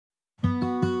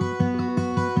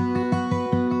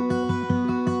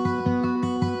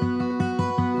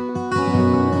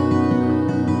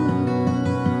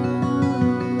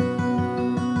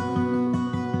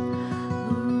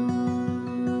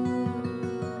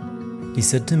He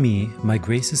said to me, "My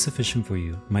grace is sufficient for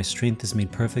you. My strength is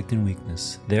made perfect in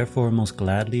weakness. Therefore, most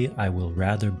gladly I will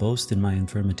rather boast in my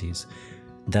infirmities,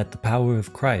 that the power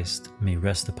of Christ may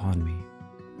rest upon me."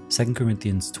 2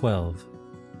 Corinthians 12,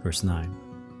 verse 9.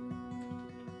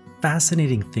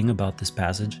 Fascinating thing about this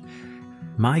passage,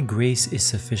 my grace is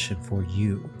sufficient for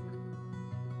you.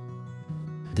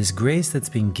 This grace that's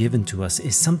being given to us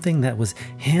is something that was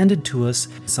handed to us,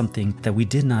 something that we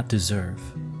did not deserve,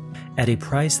 at a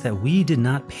price that we did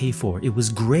not pay for. It was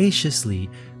graciously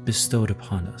bestowed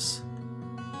upon us.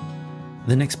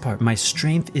 The next part, my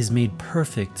strength is made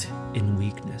perfect in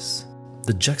weakness.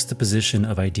 The juxtaposition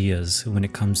of ideas when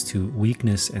it comes to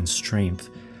weakness and strength.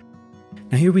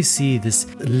 Now here we see this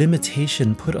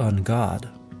limitation put on God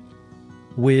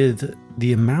with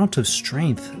the amount of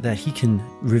strength that he can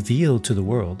reveal to the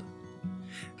world.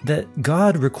 That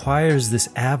God requires this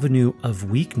avenue of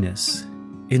weakness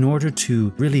in order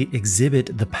to really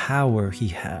exhibit the power he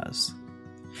has.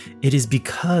 It is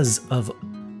because of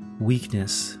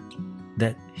weakness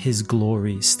that his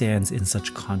glory stands in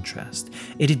such contrast.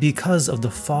 It is because of the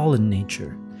fallen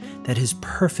nature that his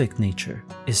perfect nature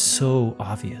is so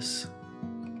obvious.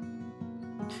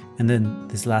 And then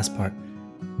this last part,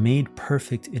 made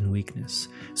perfect in weakness.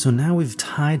 So now we've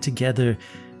tied together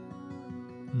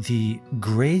the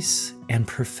grace and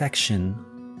perfection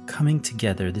coming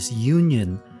together, this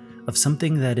union of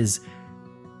something that is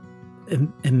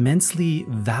immensely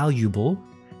valuable,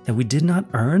 that we did not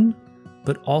earn,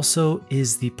 but also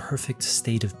is the perfect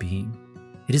state of being.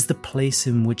 It is the place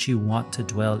in which you want to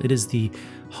dwell. It is the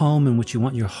home in which you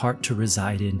want your heart to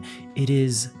reside in. It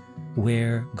is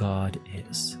where God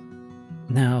is.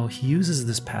 Now, he uses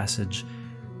this passage,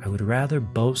 I would rather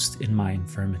boast in my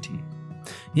infirmity.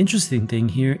 The interesting thing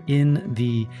here, in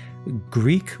the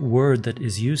Greek word that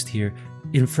is used here,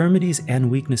 infirmities and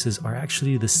weaknesses are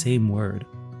actually the same word.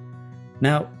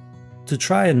 Now, to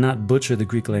try and not butcher the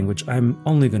Greek language, I'm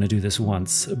only going to do this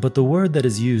once, but the word that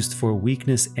is used for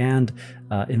weakness and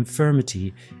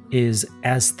infirmity is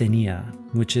asthenia,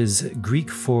 which is Greek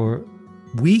for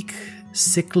weak,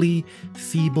 sickly,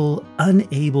 feeble,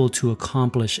 unable to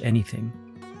accomplish anything.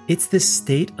 It's this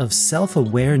state of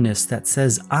self-awareness that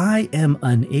says, I am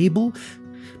unable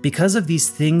because of these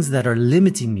things that are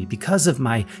limiting me, because of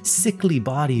my sickly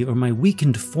body or my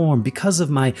weakened form, because of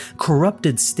my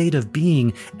corrupted state of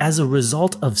being. As a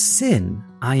result of sin,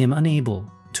 I am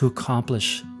unable to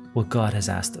accomplish what God has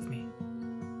asked of me.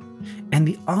 And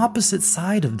the opposite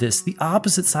side of this,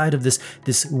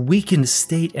 this weakened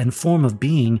state and form of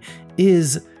being,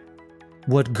 is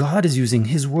what God is using,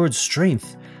 his word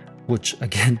strength, which,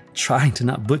 again, trying to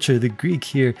not butcher the Greek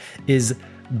here, is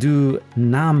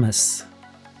dunamis.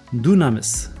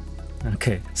 Dunamis.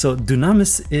 Okay, so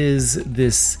dunamis is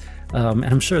this, and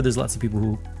I'm sure there's lots of people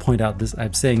who point out this,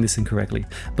 I'm saying this incorrectly,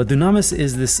 but dunamis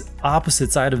is this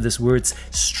opposite side of this word. It's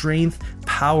strength,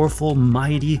 powerful,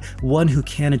 mighty, one who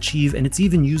can achieve, and it's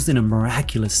even used in a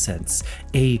miraculous sense,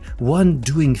 a one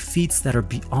doing feats that are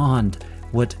beyond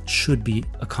what should be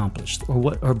accomplished,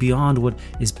 or beyond what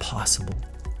is possible.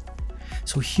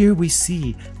 So here we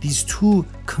see these two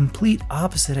complete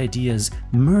opposite ideas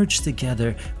merged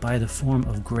together by the form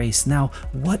of grace. Now,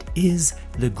 what is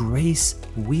the grace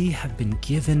we have been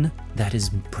given that is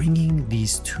bringing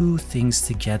these two things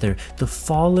together? The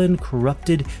fallen,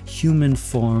 corrupted human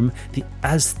form, the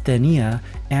asthenia,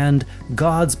 and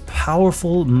God's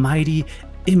powerful, mighty,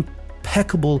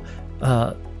 impeccable,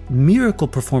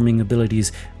 miracle-performing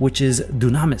abilities, which is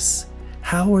dunamis.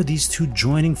 How are these two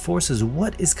joining forces?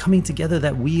 What is coming together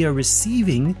that we are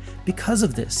receiving because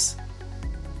of this?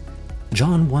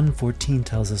 John 1:14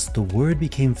 tells us, "The Word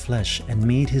became flesh and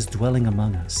made his dwelling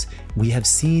among us. We have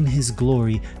seen his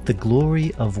glory, the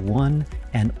glory of one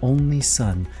and only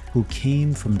Son, who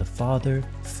came from the Father,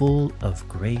 full of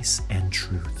grace and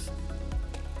truth."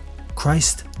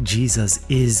 Christ Jesus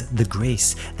is the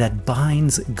grace that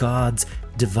binds God's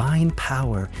divine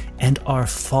power and our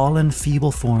fallen,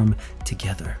 feeble form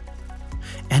together.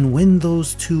 And when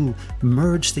those two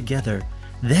merge together,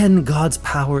 then God's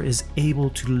power is able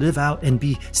to live out and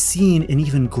be seen in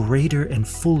even greater and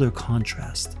fuller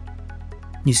contrast.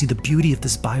 You see, the beauty of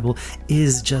this Bible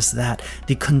is just that,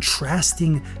 the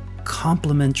contrasting,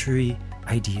 complementary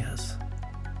ideas.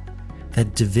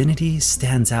 That divinity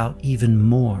stands out even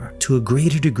more, to a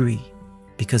greater degree,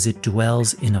 because it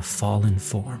dwells in a fallen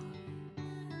form.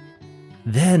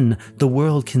 Then the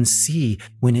world can see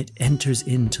when it enters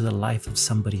into the life of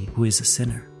somebody who is a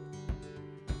sinner.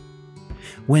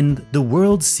 When the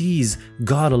world sees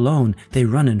God alone, they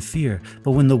run in fear.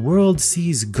 But when the world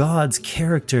sees God's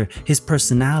character, his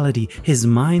personality, his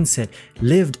mindset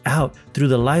lived out through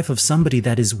the life of somebody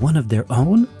that is one of their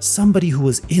own, somebody who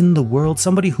was in the world,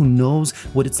 somebody who knows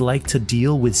what it's like to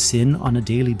deal with sin on a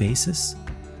daily basis,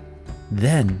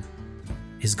 then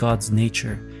is God's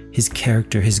nature, his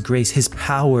character, his grace, his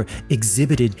power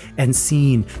exhibited and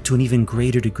seen to an even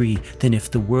greater degree than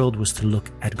if the world was to look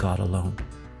at God alone.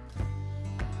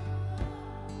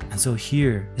 And so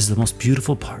here is the most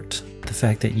beautiful part, the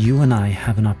fact that you and I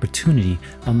have an opportunity,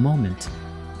 a moment,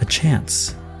 a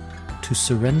chance to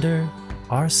surrender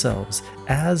ourselves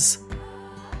as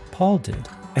Paul did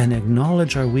and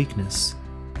acknowledge our weakness.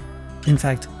 In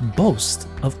fact, boast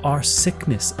of our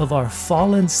sickness, of our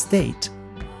fallen state,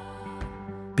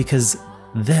 because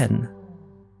then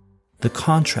the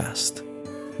contrast,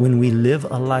 when we live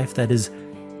a life that is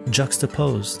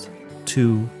juxtaposed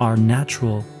to our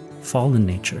natural fallen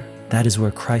nature, that is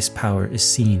where Christ's power is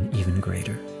seen even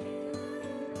greater.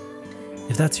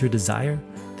 If that's your desire,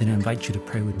 then I invite you to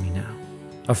pray with me now.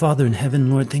 Our Father in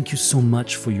heaven, Lord, thank you so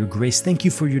much for your grace. Thank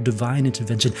you for your divine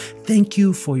intervention. Thank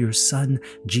you for your Son,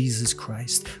 Jesus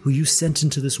Christ, who you sent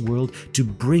into this world to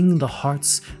bring the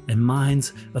hearts and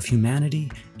minds of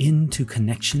humanity into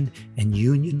connection and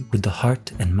union with the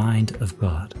heart and mind of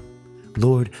God.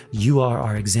 Lord, you are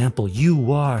our example.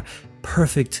 You are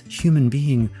perfect human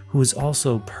being who is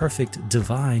also perfect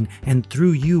divine, and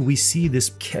through you we see this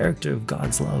character of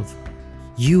God's love.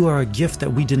 You are a gift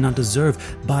that we did not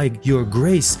deserve. By your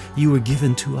grace, you were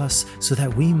given to us so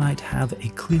that we might have a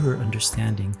clearer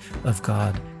understanding of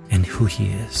God and who he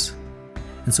is.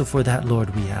 And so for that,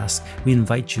 Lord, we ask, we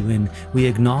invite you in, we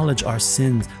acknowledge our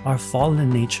sins, our fallen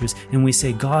natures, and we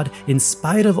say, God, in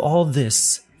spite of all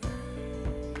this,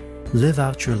 live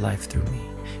out your life through me.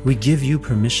 We give you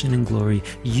permission and glory.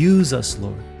 Use us,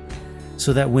 Lord,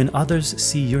 so that when others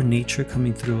see your nature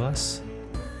coming through us,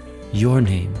 your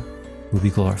name will be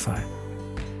glorified.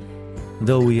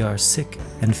 Though we are sick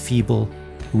and feeble,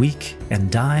 weak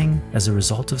and dying as a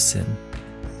result of sin,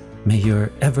 may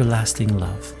your everlasting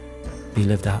love be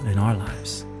lived out in our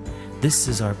lives. This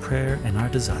is our prayer and our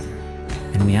desire,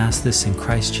 and we ask this in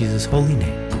Christ Jesus' holy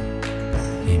name.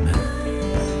 Amen.